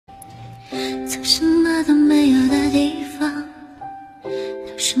从什么都没有的地方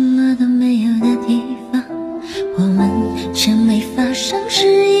到什么都没有的地方，我们像没发生事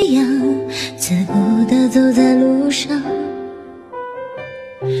一样，自顾地走在路上，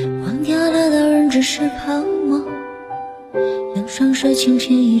忘掉了的人只是泡沫，用双手轻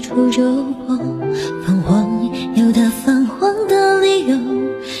轻一触就破，泛黄有它泛黄的理由，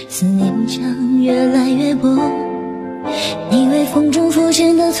思念将越来越薄，你微风中浮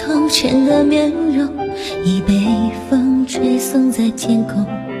现的从前的面容，已被风吹送在天空，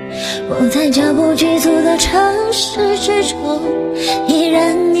我在脚步急促的城市之中，依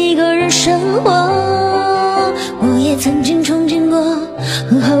然一个人生活，我也曾经憧憬过，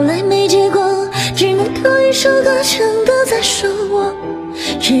后来没结果，只能靠一首歌唱的在说我，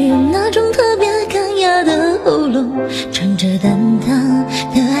只用那种特别干哑的喉咙，唱着淡淡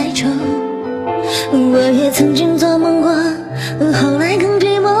的哀愁。我也曾经做梦过，后来更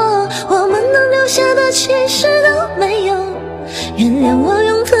寂寞，我们能留下的其实都没有，原谅我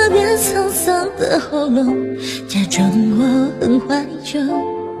用特别沧桑的喉咙，假装我很怀旧，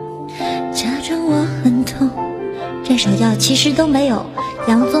假装我很痛。这首叫《其实都没有》，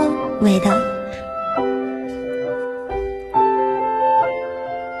杨宗纬的。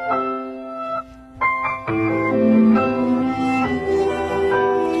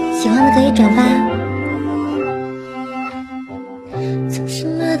喜欢的可以转发。从什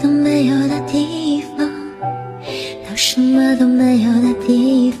么都没有的地方到什么都没有的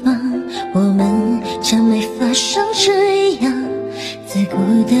地方，我们像没发生事一样，自顾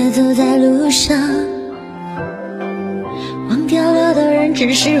地走在路上，忘掉了的人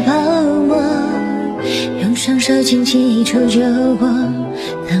只是泡沫，用双手轻轻一触就破，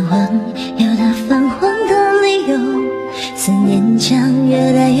泛黄有它泛黄的理由，思念将越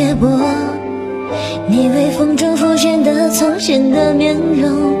来越薄，你微风中浮现的从前的面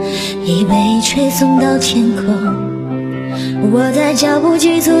容，已被吹送到天空，我在脚步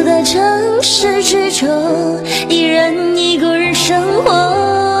急促的城市之中，依然一个人生活，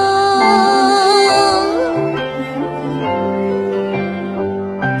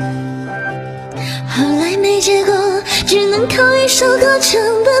后来没结果，只能靠一首歌唱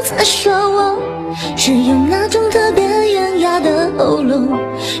的在说我，是用那种特别优雅的喉咙，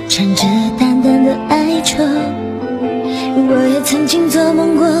唱着淡淡的哀愁。我也曾经做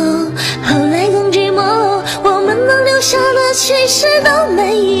梦过，后来更寂寞，我们能留下的其实都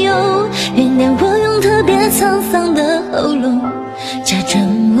没有，原谅我用特别沧桑的喉咙，假装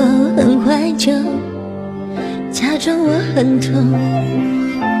我很怀旧，假装我很痛。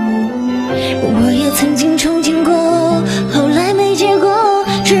我也曾经憧憬过，后来没结果，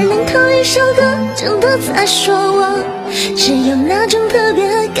只能靠一首歌真的在说我，是用那种特别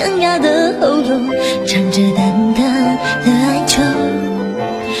干哑的喉咙，唱着淡淡的哀愁。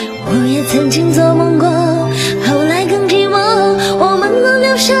我也曾经做梦过，后来更寂寞，我们能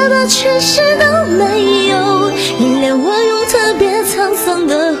留下的全实都没有，原谅我用特别沧桑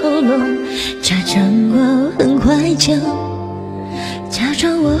的喉咙，假装我很怀旧，假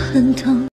装我很痛。